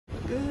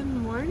Good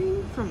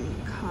morning from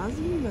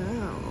Cozumel.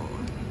 Oh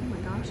my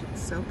gosh,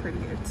 it's so pretty.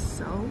 It's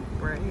so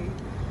bright.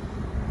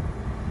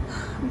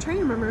 I'm trying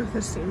to remember if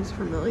this seems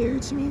familiar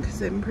to me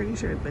because I'm pretty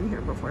sure I've been here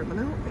before, but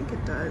I don't think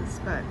it does.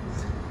 But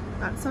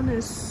that sun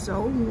is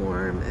so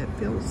warm. It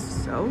feels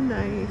so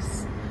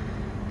nice.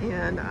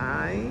 And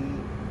I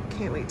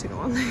can't wait to go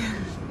on there.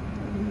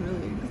 I'm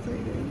really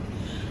excited.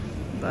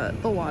 But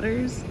the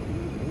water's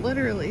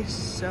literally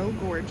so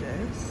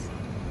gorgeous.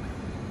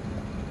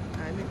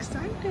 I'm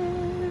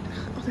excited.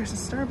 Oh, there's a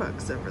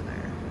Starbucks over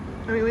there.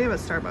 I mean, we have a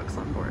Starbucks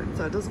on board,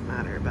 so it doesn't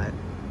matter, but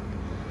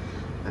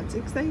that's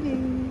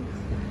exciting.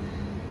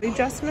 We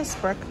just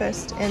missed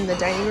breakfast in the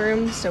dining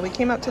room, so we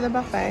came up to the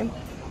buffet.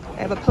 I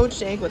have a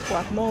poached egg with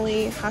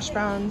guacamole, hash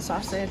brown,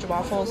 sausage,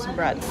 waffles, and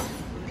bread.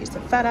 A piece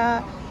of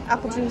feta,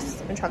 apple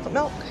juice, and chocolate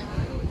milk.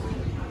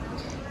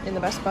 And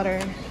the best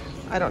butter.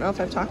 I don't know if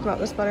I've talked about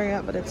this butter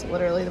yet, but it's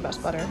literally the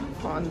best butter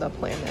on the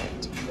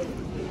planet.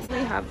 We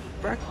have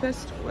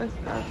breakfast with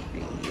a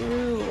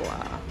view.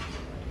 Oh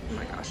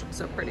my gosh, it's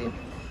so pretty.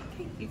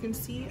 Okay, you can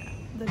see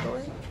the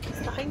door is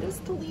behind us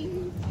to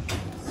leave.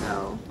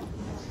 So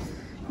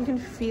you can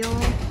feel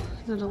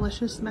the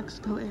delicious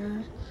Mexico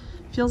air.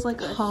 Feels like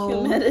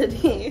home.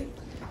 Humidity.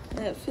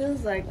 It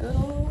feels like good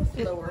old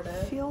Florida.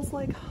 It feels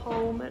like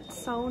home.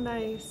 It's so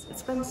nice.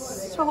 It's been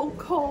so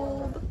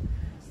cold.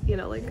 You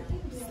know, like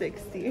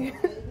 60,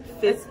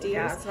 50.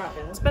 Yeah,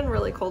 it's been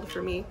really cold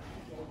for me,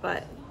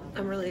 but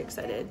I'm really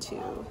excited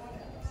to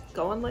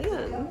go on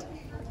land.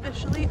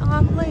 Officially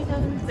on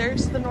land.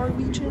 There's the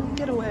Norwegian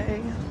getaway.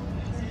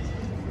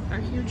 Our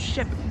huge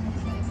ship.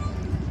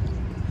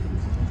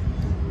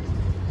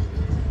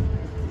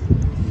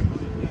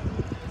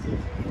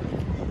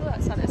 Oh,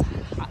 that sun is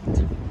hot.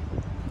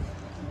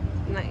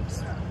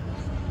 Nice.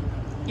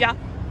 Yeah.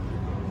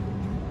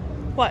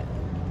 What?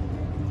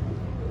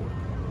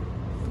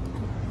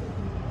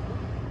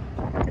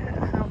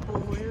 How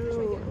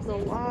blue the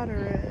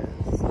water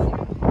is.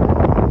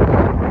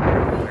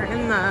 We're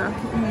in the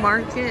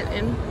market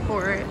in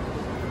Port.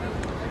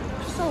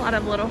 Just a lot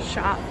of little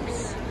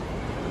shops.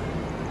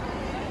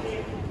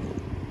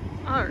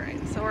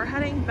 Alright, so we're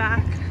heading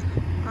back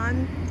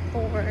on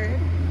board.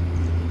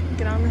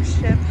 Get on the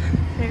ship.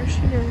 There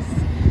she is.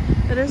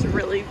 It is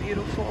really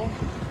beautiful.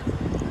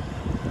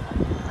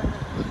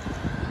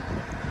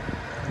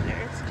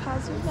 There's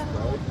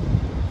Cozumel.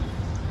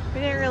 We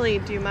didn't really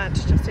do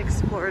much, just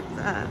explored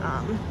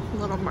the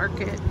little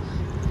market.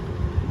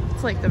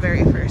 It's like the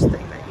very first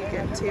thing that you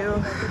get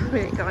to. We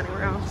didn't go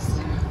anywhere else.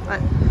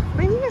 But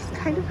my knee is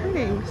kind of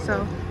hurting,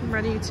 so I'm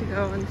ready to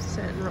go and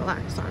sit and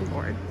relax on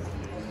board.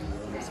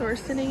 So we're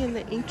sitting in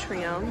the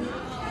atrium,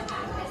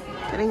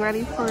 getting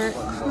ready for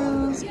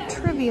cruise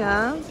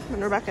trivia.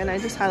 And Rebecca and I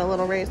just had a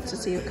little race to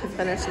see who could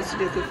finish the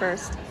Sudoku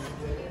first.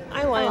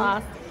 I won.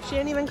 Hello. She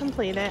didn't even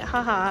complete it,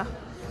 haha.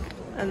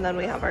 And then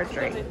we have our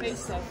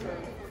drinks.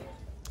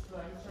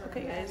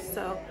 Okay guys,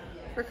 so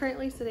we're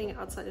currently sitting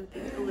outside of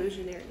the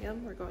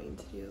Illusionarium. We're going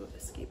to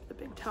escape the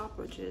Big Top,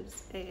 which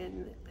is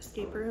an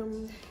escape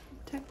room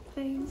type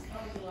thing.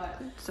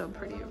 It's so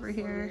pretty over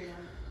here.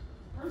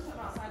 First I'm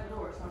outside the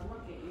door, so I'm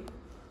looking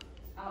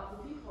out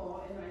the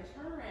peephole, and then I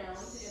turn around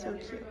and I'm in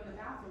the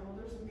bathroom. Well,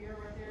 there's some beer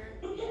right there.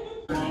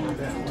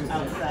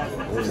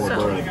 So,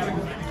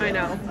 I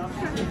know.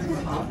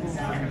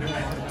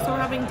 So we're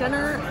having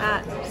dinner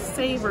at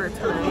Savor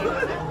tonight.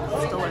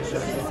 It's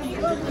delicious.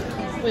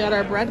 We got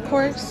our bread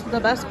course, the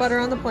best butter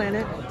on the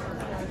planet.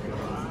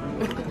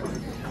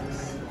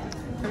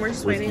 And we're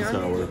just waiting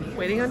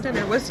on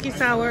dinner. Whiskey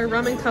sour,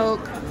 rum and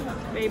coke,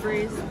 Bay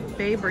Breeze,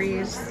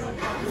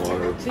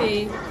 water,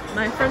 tea.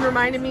 My friend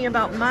reminded me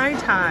about Mai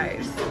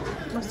Tais.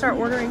 I'm gonna start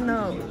ordering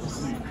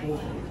those.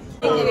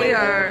 We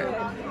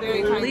are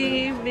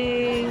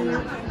leaving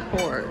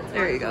Port.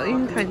 There you go. You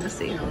can kind of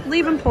see.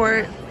 Leaving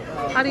Port.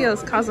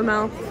 Adios,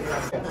 Cozumel.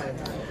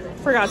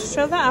 Forgot to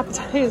show the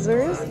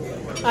appetizers.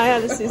 I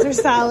had a Caesar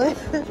salad.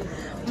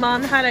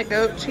 Mom had a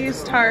goat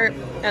cheese tart,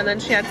 and then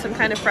she had some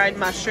kind of fried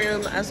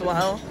mushroom as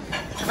well.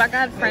 Rebecca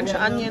had French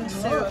onion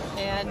soup,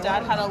 and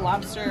Dad had a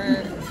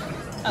lobster,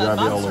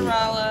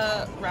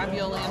 mozzarella,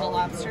 ravioli, and a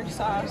lobster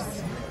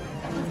sauce.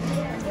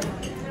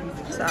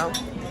 So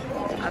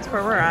that's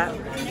where we're at.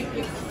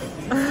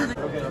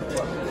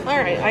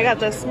 Alright, I got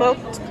the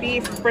smoked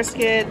beef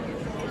brisket,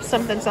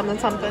 something.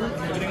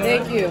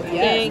 Thank you.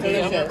 Yes,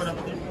 delicious.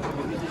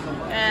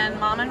 And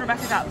Mom and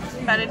Rebecca got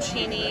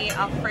fettuccine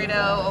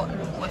Alfredo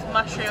with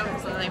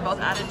mushrooms, and they both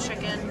added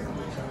chicken.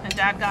 And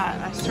Dad got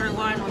a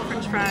sirloin with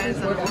french fries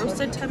and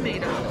roasted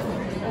tomato.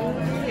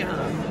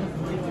 Yum.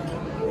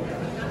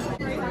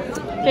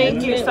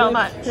 Thank you so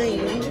much.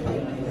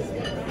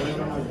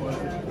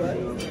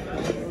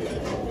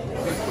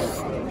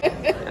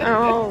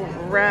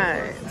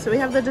 Alright, so we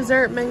have the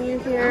dessert menu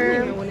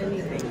here.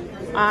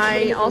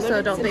 I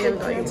also don't think I'm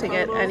going to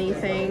get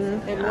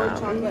anything.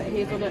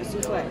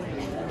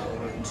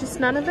 Just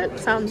none of it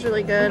sounds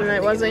really good, and I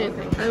was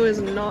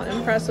not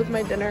impressed with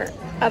my dinner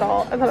at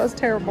all. I thought it was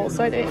terrible,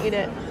 so I didn't eat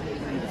it.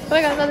 But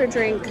I got another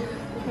drink.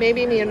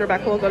 Maybe me and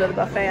Rebecca will go to the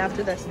buffet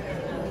after this.